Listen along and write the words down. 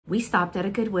We stopped at a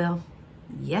Goodwill.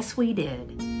 Yes, we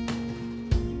did.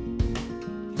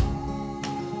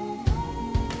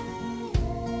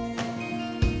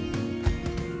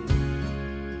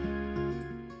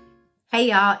 Hey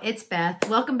y'all, it's Beth.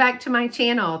 Welcome back to my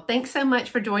channel. Thanks so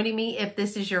much for joining me if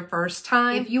this is your first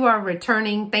time. If you are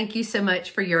returning, thank you so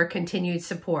much for your continued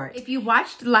support. If you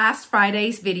watched last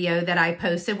Friday's video that I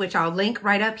posted, which I'll link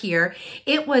right up here,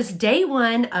 it was day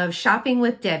one of shopping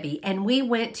with Debbie, and we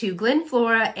went to Glen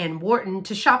Flora and Wharton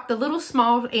to shop the little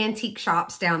small antique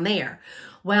shops down there.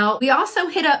 Well, we also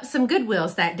hit up some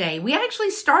Goodwills that day. We actually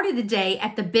started the day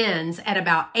at the BINS at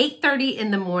about 8:30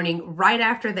 in the morning, right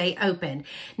after they opened.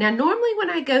 Now, normally when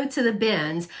I go to the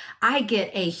BINS, I get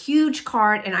a huge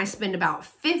cart and I spend about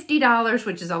 $50,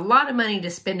 which is a lot of money to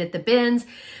spend at the BINS.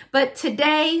 But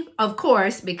today, of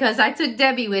course, because I took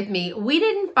Debbie with me, we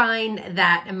didn't find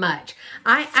that much.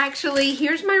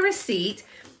 Here's my receipt,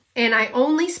 and I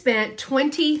only spent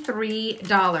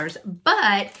 $23,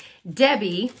 but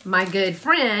Debbie, my good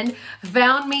friend,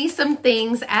 found me some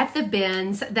things at the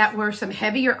BINS that were some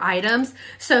heavier items.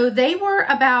 So they were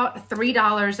about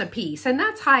 $3 a piece, and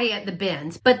that's high at the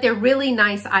BINS, but they're really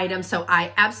nice items. So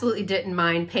I absolutely didn't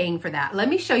mind paying for that. Let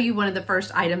me show you one of the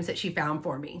first items that she found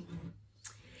for me.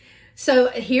 So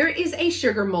here is a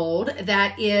sugar mold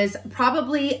that is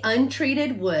probably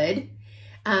untreated wood.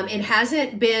 It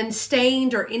hasn't been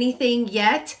stained or anything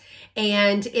yet.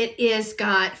 And it is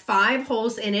got 5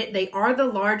 holes in it. They are the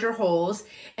larger holes,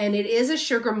 and it is a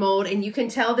sugar mold, and you can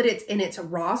tell that it's in its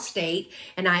raw state,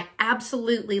 and I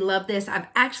absolutely love this. I've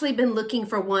actually been looking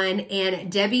for one,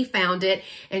 and Debbie found it,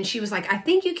 and she was like, I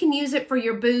think you can use it for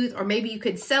your booth, or maybe you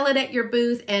could sell it at your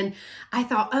booth. And I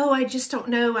thought, oh, I just don't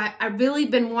know. I've really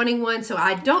been wanting one, so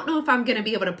I don't know if I'm gonna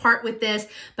be able to part with this,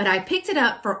 but I picked it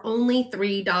up for only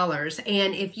 $3.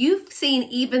 And if you've seen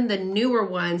even the newer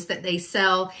ones that they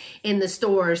sell in the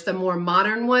stores, the more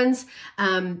modern ones,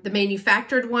 the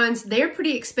manufactured ones, they're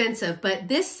pretty expensive, but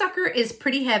this sucker is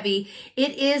pretty heavy.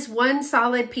 It is one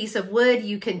solid piece of wood,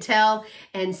 you can tell,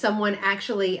 and someone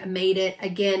actually made it.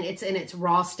 Again, it's in its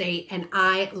raw state, and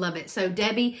I love it. So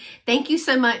Debbie, thank you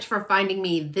so much for finding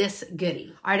me this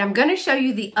goodie. All right, I'm gonna show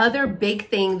you the other big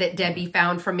thing that Debbie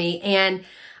found for me, and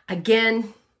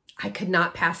again, I could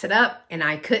not pass it up, and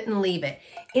I couldn't leave it.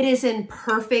 It is in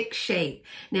perfect shape.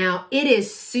 Now, it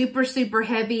is super, super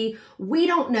heavy. We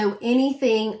don't know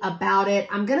anything about it.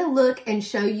 I'm gonna look and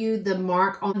show you the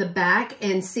mark on the back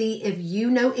and see if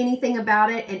you know anything about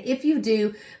it. And if you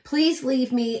do, please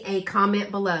leave me a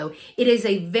comment below. It is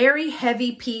a very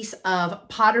heavy piece of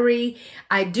pottery.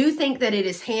 I do think that it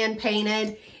is hand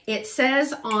painted. It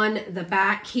says on the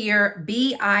back here,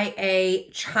 BIA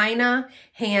China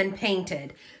hand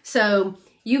painted. So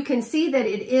you can see that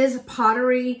it is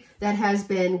pottery that has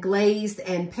been glazed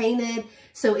and painted.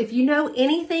 So if you know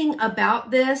anything about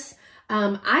this,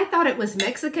 I thought it was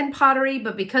Mexican pottery,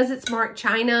 but because it's marked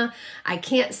China, I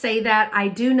can't say that. I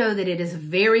do know that it is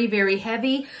very, very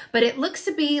heavy, but it looks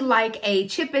to be like a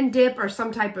chip and dip or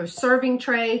some type of serving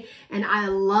tray, and I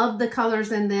love the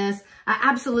colors in this. I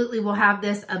absolutely will have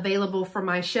this available for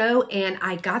my show, and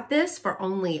I got this for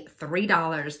only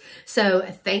 $3. So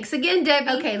thanks again, Debbie.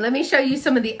 Okay, let me show you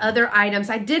some of the other items.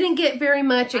 I didn't get very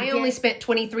much. I only spent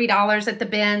 $23 at the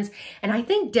BINS, and I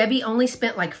think Debbie only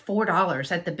spent like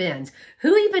 $4 at the BINS.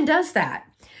 Who even does that?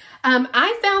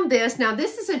 I found this. Now,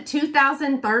 this is a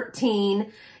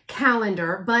 2013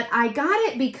 calendar, but I got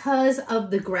it because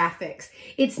of the graphics.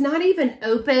 It's not even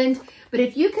opened, but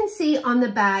if you can see on the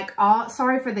back,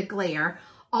 sorry for the glare,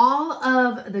 all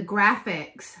of the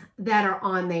graphics that are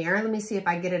on there. Let me see if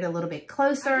I get it a little bit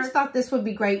closer. I just thought this would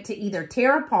be great to either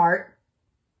tear apart,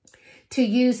 to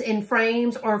use in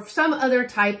frames, or some other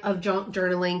type of junk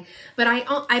journaling. But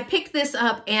I picked this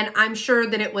up, and I'm sure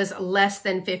that it was less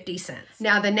than 50 cents.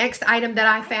 Now, the next item that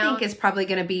I found is probably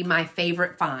gonna be my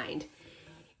favorite find.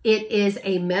 It is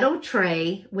a metal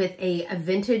tray with a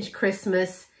vintage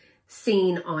Christmas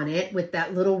scene on it with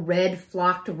that little red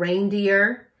flocked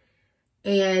reindeer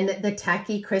and the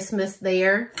tacky Christmas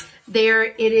there.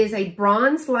 It is a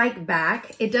bronze-like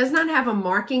back. It does not have a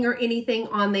marking or anything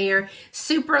on there.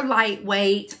 Super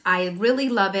lightweight. I really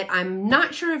love it. I'm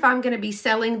not sure if I'm going to be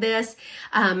selling this.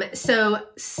 So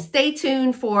stay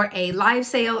tuned for a live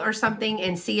sale or something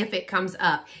and see if it comes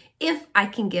up. if I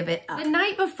can give it up. The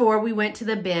night before we went to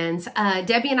the BINS,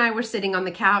 Debbie and I were sitting on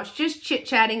the couch just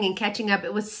chit-chatting and catching up.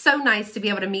 It was so nice to be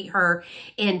able to meet her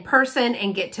in person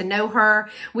and get to know her.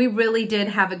 We really did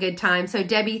have a good time. So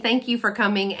Debbie, thank you for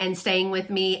coming and staying with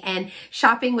me and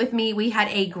shopping with me. We had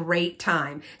a great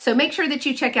time. So make sure that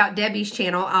you check out Debbie's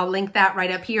channel. I'll link that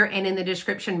right up here and in the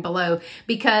description below,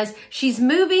 because she's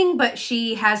moving, but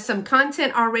she has some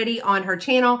content already on her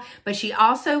channel, but she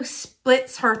also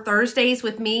splits her Thursdays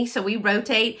with me. So we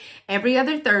rotate every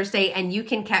other Thursday, and you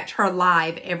can catch her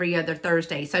live every other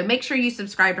Thursday. So make sure you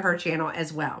subscribe to her channel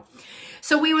as well.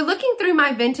 So we were looking through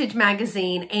my vintage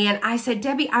magazine, and I said,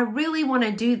 Debbie, I really want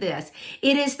to do this.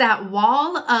 It is that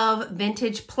wall of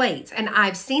vintage plates, and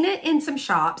I've seen it in some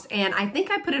shops, and I think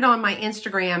I put it on my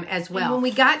Instagram as well. And when we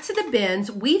got to the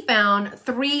BINS, we found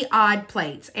 3 odd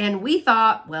plates, and we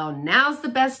thought, well, now's the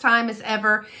best time as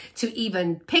ever to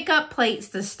even pick up plates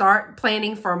to start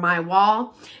planning for my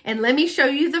wall. And let me show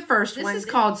you the first one. This is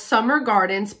called Summer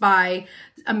Gardens by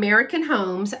American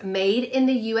Homes, made in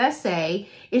the USA.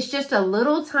 It's just a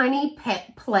little tiny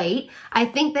pet plate. I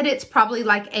think that it's probably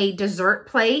like a dessert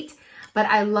plate, but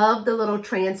I love the little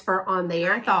transfer on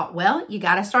there. I thought, well, you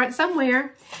got to start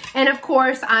somewhere. And of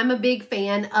course, I'm a big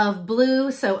fan of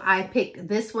blue, so I picked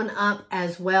this one up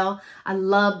as well. I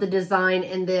love the design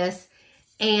in this.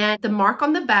 And the mark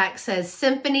on the back says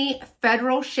Symphony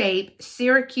Federal Shape,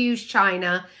 Syracuse,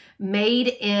 China, made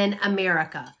in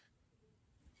America.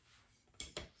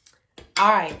 All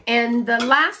right, and the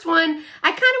last one, I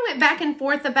kind of went back and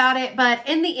forth about it, but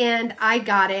in the end, I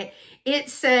got it. It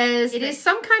says it is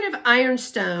some kind of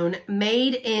ironstone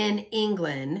made in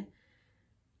England.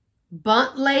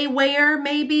 Buntley ware,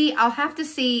 maybe. I'll have to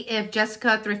see if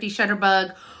Jessica Thrifty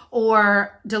Shutterbug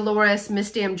or Dolores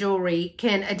Miss Damn Jewelry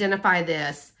can identify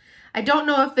this. I don't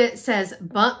know if it says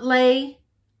Buntley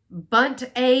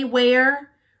ware.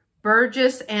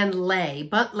 Burgess and Lay,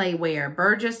 Buntley ware,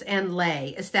 Burgess and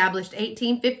Lay, established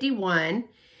 1851,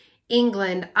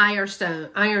 England,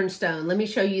 ironstone. Let me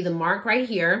show you the mark right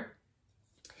here.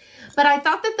 But I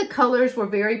thought that the colors were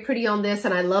very pretty on this,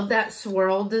 and I love that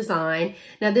swirl design.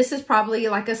 Now, this is probably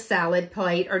like a salad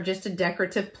plate or just a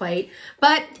decorative plate,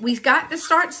 but we've got to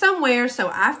start somewhere,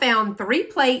 so I found 3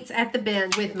 plates at the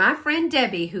BINS with my friend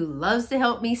Debbie, who loves to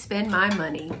help me spend my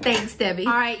money. Thanks, Debbie.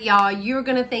 All right, y'all, you're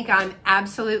going to think I'm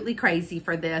absolutely crazy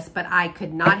for this, but I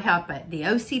could not help it. The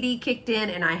OCD kicked in,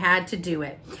 and I had to do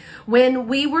it. When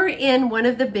we were in one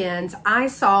of the BINS, I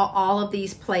saw all of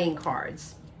these playing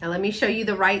cards. Now, let me show you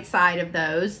the right side of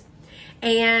those.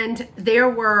 And there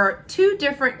were 2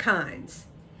 different kinds.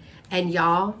 And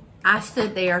y'all, I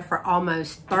stood there for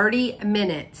almost 30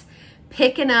 minutes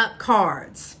picking up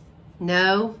cards.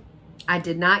 No, I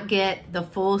did not get the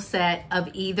full set of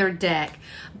either deck,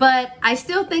 but I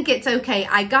still think it's okay.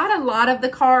 I got a lot of the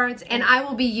cards, and I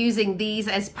will be using these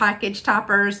as package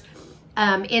toppers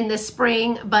in the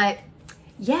spring, but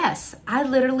yes, I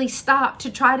literally stopped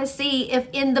to try to see if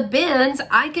in the BINS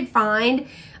I could find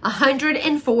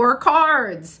 104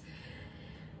 cards.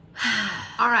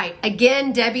 All right,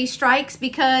 again, Debbie strikes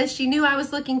because she knew I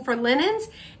was looking for linens,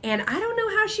 and I don't know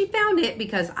how she found it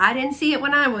because I didn't see it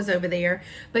when I was over there,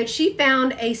 but she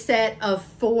found a set of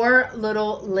 4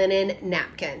 little linen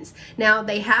napkins. Now,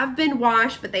 they have been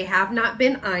washed, but they have not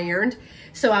been ironed,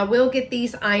 so I will get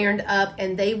these ironed up,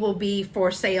 and they will be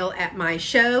for sale at my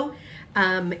show.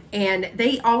 And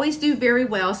they always do very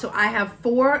well. So I have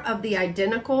 4 of the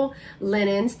identical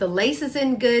linens. The lace is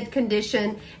in good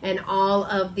condition, and all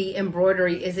of the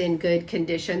embroidery is in good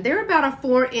condition. They're about a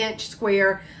 4-inch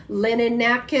square linen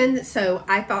napkin, so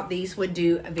I thought these would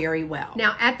do very well.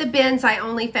 Now at the BINS, I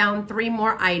only found 3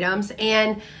 more items,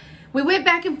 and we went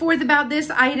back and forth about this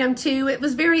item too. It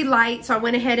was very light, so I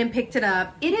went ahead and picked it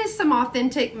up. It is some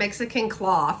authentic Mexican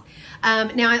cloth.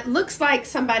 Now it looks like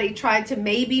somebody tried to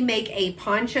maybe make a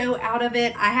poncho out of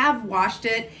it. I have washed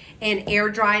it and air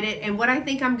dried it, and what I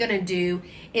think I'm gonna do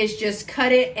is just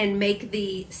cut it and make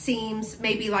the seams,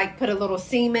 maybe like put a little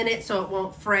seam in it so it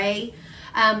won't fray.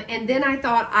 And then I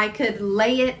thought I could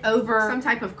lay it over some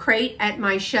type of crate at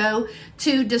my show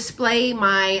to display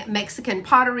my Mexican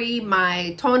pottery,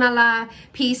 my tonala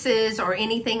pieces, or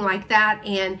anything like that.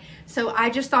 And so I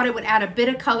just thought it would add a bit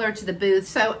of color to the booth,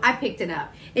 so I picked it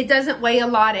up. It doesn't weigh a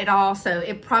lot at all, so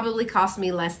it probably cost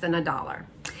me less than $1.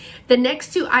 The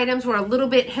next two items were a little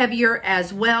bit heavier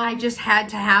as well. I just had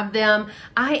to have them.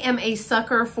 I am a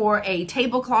sucker for a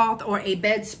tablecloth or a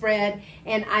bedspread,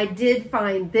 and I did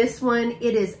find this one.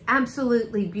 It is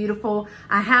absolutely beautiful.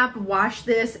 I have washed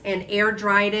this and air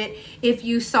dried it. If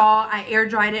you saw, I air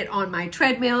dried it on my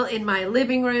treadmill in my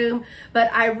living room, but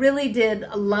I really did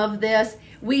love this.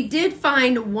 We did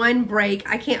find one break.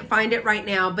 I can't find it right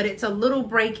now, but it's a little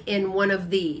break in one of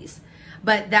these.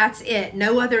 But that's it.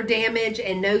 No other damage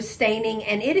and no staining.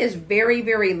 And it is very,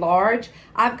 very large.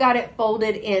 I've got it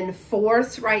folded in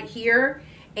fourths right here.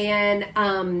 And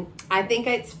I think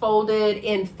it's folded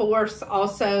in fourths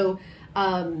also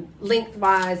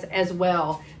lengthwise as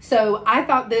well. So I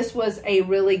thought this was a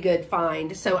really good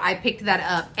find. So I picked that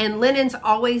up. And linens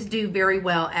always do very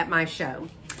well at my show.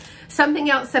 Something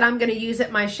else that I'm going to use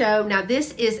at my show. Now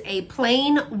this is a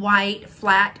plain white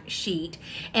flat sheet,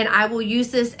 and I will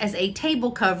use this as a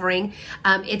table covering.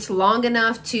 It's long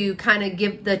enough to kind of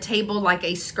give the table like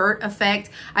a skirt effect.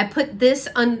 I put this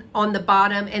on the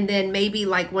bottom, and then maybe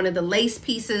like one of the lace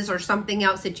pieces or something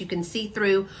else that you can see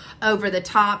through over the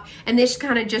top. And this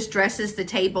kind of just dresses the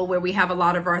table where we have a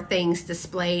lot of our things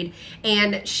displayed.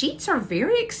 And sheets are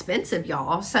very expensive,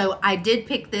 y'all. So I did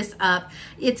pick this up.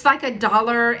 It's like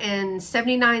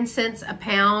 $1.79 a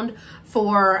pound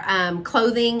for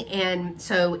clothing, and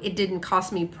so it didn't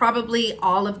cost me, probably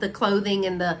all of the clothing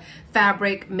and the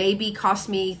fabric maybe cost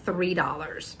me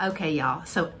 $3. Okay, y'all,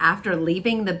 so after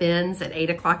leaving the BINS at 8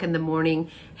 o'clock in the morning,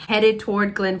 headed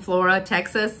toward Glen Flora,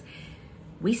 Texas,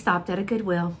 we stopped at a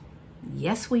Goodwill.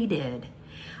 Yes, we did.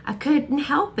 I couldn't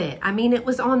help it. I mean, it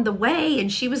was on the way,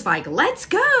 and she was like, let's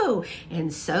go.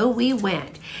 And so we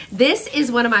went. This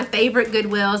is one of my favorite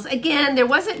Goodwills. Again, there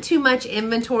wasn't too much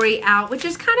inventory out, which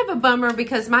is kind of a bummer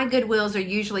because my Goodwills are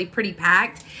usually pretty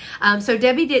packed. So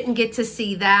Debbie didn't get to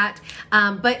see that,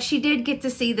 but she did get to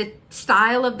see the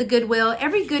style of the Goodwill.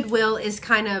 Every Goodwill is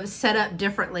kind of set up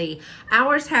differently.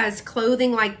 Ours has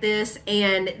clothing like this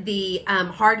and the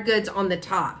hard goods on the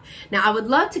top. Now, I would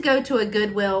love to go to a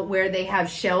Goodwill where they have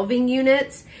shelving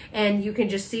units and you can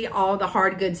just see all the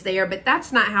hard goods there, but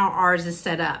that's not how ours is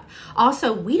set up.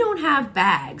 Also, we don't have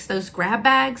bags, those grab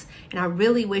bags, and I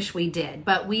really wish we did,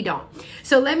 but we don't.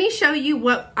 So let me show you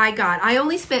what I got. I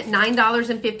only spent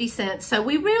 $9.50, so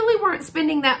we really weren't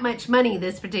spending that much money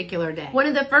this particular day. One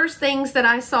of the first things that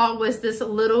I saw was this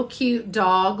little cute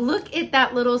dog. Look at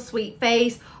that little sweet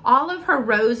face. All of her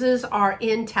roses are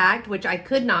intact, which I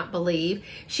could not believe.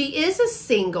 She is a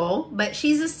single, but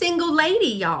she's a single lady,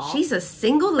 y'all. She's a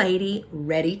single lady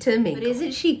ready to mingle. But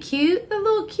isn't she cute? The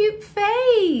little cute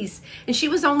face. And she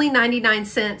was only 99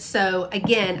 cents. So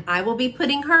again, I will be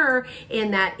putting her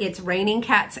in that It's Raining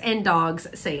Cats and Dogs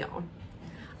sale.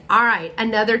 All right,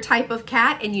 another type of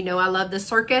cat, and you know I love the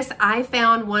circus. I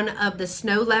found one of the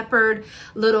snow leopard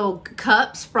little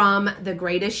cups from The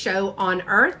Greatest Show on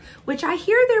Earth, which I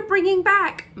hear they're bringing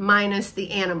back, minus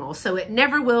the animal, so it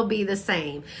never will be the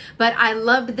same. But I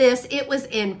loved this. It was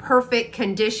in perfect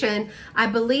condition. I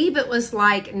believe it was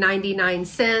like 99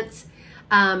 cents.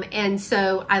 And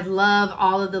so I love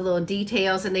all of the little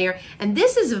details in there. And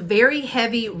this is a very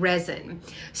heavy resin.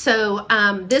 So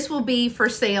this will be for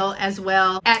sale as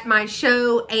well at my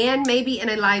show and maybe in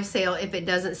a live sale if it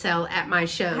doesn't sell at my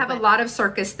show. I have a lot of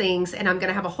circus things and I'm going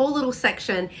to have a whole little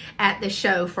section at the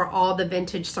show for all the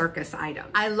vintage circus items.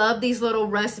 I love these little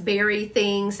raspberry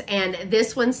things, and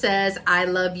this one says, I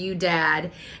love you,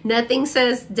 Dad. Nothing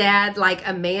says dad like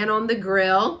a man on the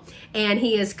grill, and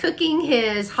he is cooking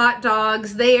his hot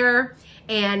dogs there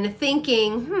and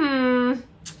thinking,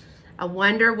 I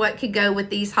wonder what could go with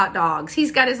these hot dogs.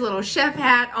 He's got his little chef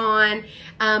hat on.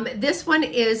 This one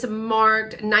is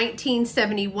marked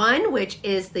 1971, which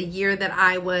is the year that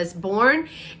I was born.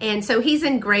 And so he's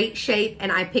in great shape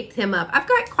and I picked him up. I've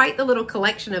got quite the little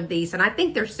collection of these and I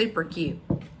think they're super cute.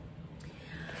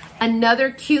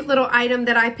 Another cute little item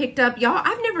that I picked up. Y'all,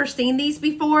 I've never seen these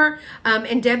before.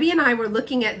 And Debbie and I were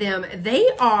looking at them. They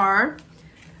are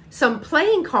some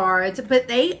playing cards, but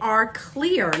they are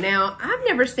clear. Now, I've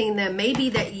never seen them.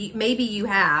 Maybe you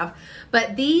have,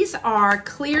 but these are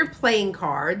clear playing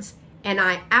cards, and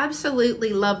I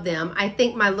absolutely love them. I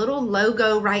think my little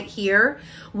logo right here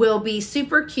will be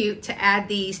super cute to add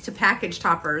these to package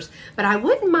toppers, but I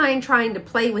wouldn't mind trying to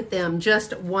play with them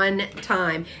just one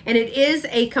time. And it is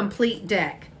a complete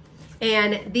deck.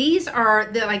 And these are,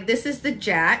 this is the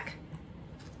Jack.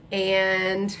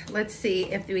 And let's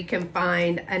see if we can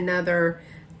find another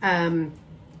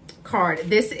card.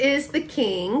 This is the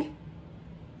King.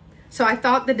 So I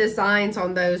thought the designs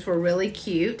on those were really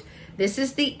cute. This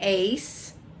is the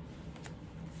Ace.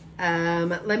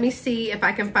 Let me see if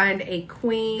I can find a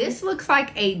Queen. This looks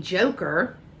like a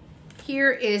Joker.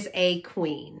 Here is a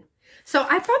queen. So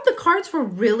I thought the cards were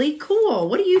really cool.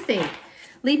 What do you think?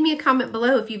 Leave me a comment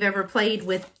below if you've ever played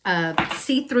with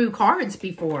see-through cards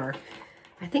before.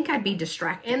 I think I'd be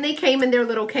distracted. And they came in their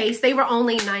little case. They were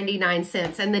only 99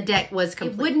 cents and the deck was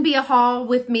complete. It wouldn't be a haul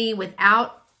with me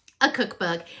without a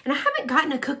cookbook. And I haven't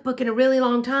gotten a cookbook in a really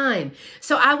long time.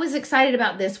 So I was excited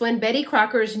about this one. Betty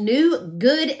Crocker's new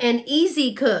Good and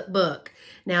Easy cookbook.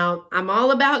 Now, I'm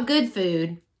all about good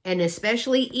food and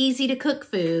especially easy to cook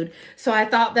food. So I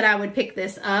thought that I would pick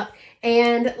this up.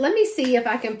 And let me see if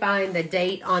I can find the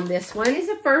date on this one. It's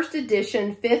a first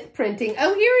edition, 5th printing.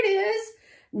 Oh, here it is,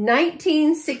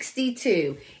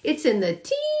 1962. It's in the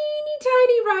teeny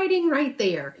tiny writing right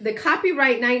there. The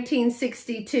copyright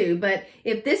 1962, but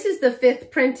if this is the 5th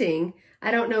printing,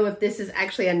 I don't know if this is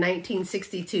actually a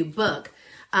 1962 book.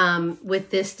 With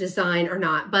this design or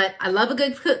not, but I love a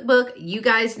good cookbook. You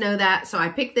guys know that, so I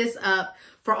picked this up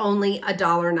for only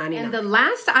 $1.99. And the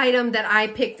last item that I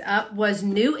picked up was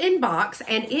new in box,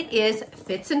 and it is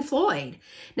Fitz and Floyd.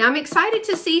 Now I'm excited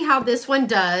to see how this one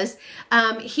does.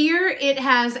 Here it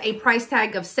has a price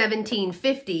tag of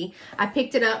 $17.50. I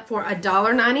picked it up for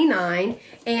 $1.99,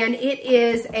 and it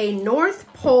is a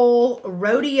North Pole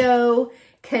Rodeo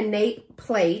Canape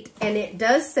plate, and it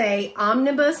does say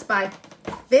Omnibus by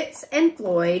Fitz and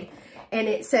Floyd, and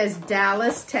it says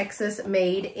Dallas, Texas,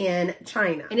 made in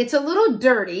China. And it's a little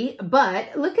dirty,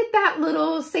 but look at that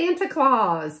little Santa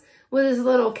Claus with his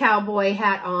little cowboy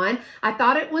hat on. I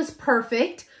thought it was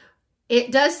perfect. It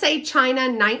does say China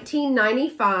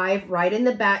 1995 right in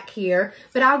the back here,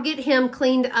 but I'll get him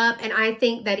cleaned up and I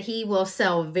think that he will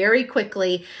sell very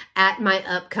quickly at my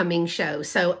upcoming show.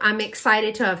 So I'm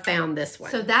excited to have found this one.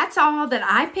 So that's all that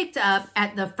I picked up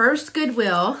at the first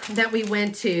Goodwill that we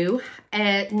went to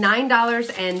at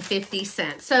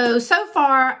 $9.50. So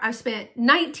far I've spent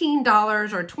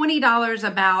 $19 or $20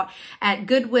 about at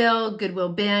Goodwill, Goodwill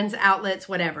bins, outlets,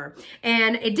 whatever.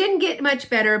 And it didn't get much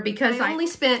better because I only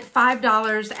spent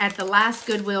 $5 at the last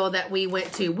Goodwill that we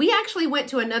went to. We actually went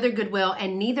to another Goodwill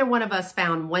and neither one of us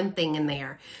found one thing in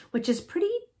there, which is pretty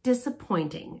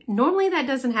disappointing. Normally that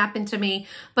doesn't happen to me,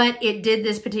 but it did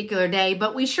this particular day.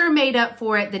 But we sure made up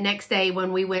for it the next day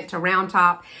when we went to Round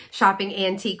Top shopping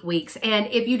Antique Weeks. And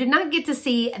if you did not get to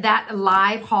see that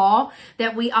live haul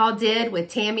that we all did with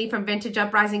Tammy from Vintage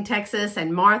Uprising Texas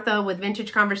and Martha with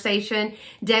Vintage Conversation,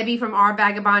 Debbie from Our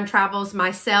Vagabond Travels,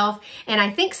 myself, and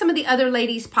I think some of the other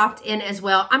ladies popped in as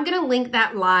well. I'm going to link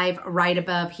that live right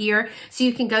above here so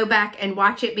you can go back and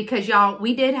watch it because y'all,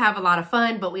 we did have a lot of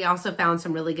fun, but we also found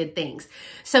some really good things.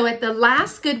 So at the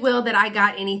last Goodwill that I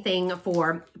got anything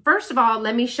for, first of all,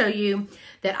 let me show you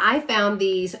that I found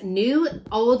these new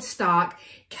old stock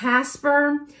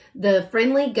Casper the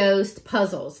Friendly Ghost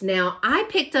puzzles. Now I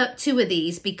picked up 2 of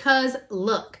these because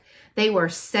look, they were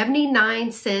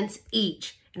 79 cents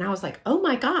each. And I was like, oh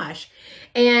my gosh.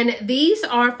 And these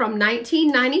are from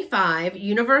 1995,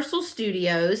 Universal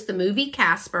Studios, the movie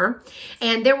Casper.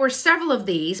 And there were several of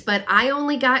these, but I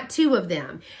only got 2 of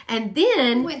them. And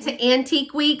then went to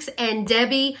Antique Weeks and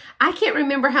Debbie, I can't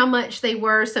remember how much they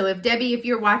were. So if Debbie, if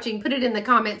you're watching, put it in the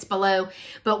comments below.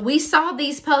 But we saw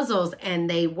these puzzles and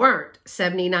they weren't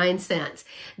 79 cents.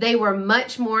 They were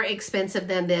much more expensive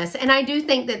than this. And I do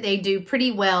think that they do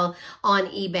pretty well on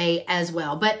eBay as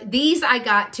well. But these I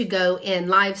got to go in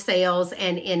live sales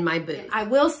and in my booth. I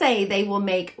will say they will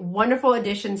make wonderful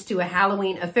additions to a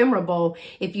Halloween ephemera bowl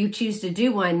if you choose to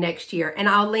do one next year. And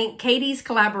I'll link Katie's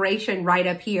collaboration right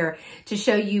up here to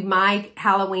show you my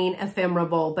Halloween ephemera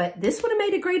bowl. But this would have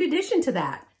made a great addition to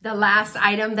that. The last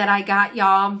item that I got,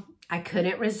 y'all, I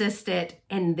couldn't resist it.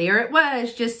 And there it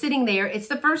was, just sitting there. It's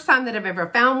the first time that I've ever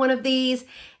found one of these.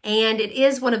 And it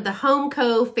is one of the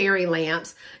Homeco fairy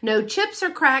lamps. No chips or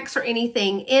cracks or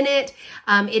anything in it.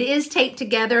 It is taped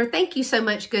together. Thank you so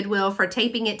much, Goodwill, for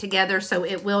taping it together so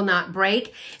it will not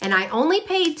break. And I only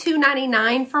paid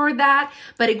 $2.99 for that.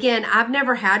 But again, I've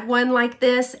never had one like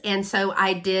this. And so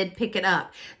I did pick it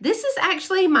up. This is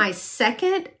actually my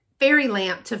second fairy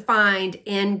lamp to find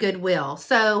in Goodwill.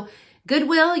 So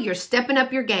Goodwill, you're stepping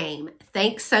up your game.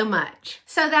 Thanks so much.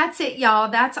 So that's it, y'all.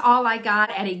 That's all I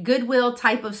got at a Goodwill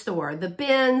type of store. The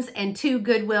BINS and 2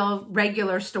 Goodwill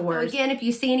regular stores. So again, if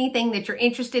you see anything that you're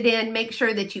interested in, make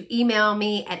sure that you email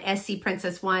me at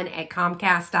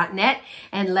scprincess1@comcast.net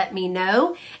and let me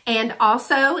know. And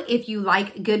also, if you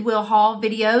like Goodwill haul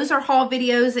videos or haul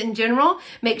videos in general,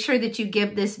 make sure that you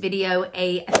give this video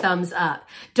a thumbs up.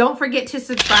 Don't forget to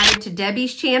subscribe to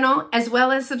Debbie's channel as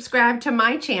well as subscribe to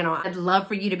my channel. I'd love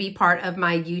for you to be part of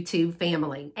my YouTube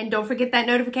family. And don't forget that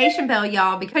notification bell,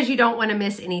 y'all, because you don't want to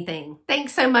miss anything.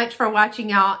 Thanks so much for watching,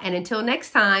 y'all. And until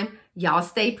next time, y'all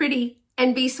stay pretty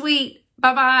and be sweet.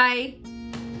 Bye-bye.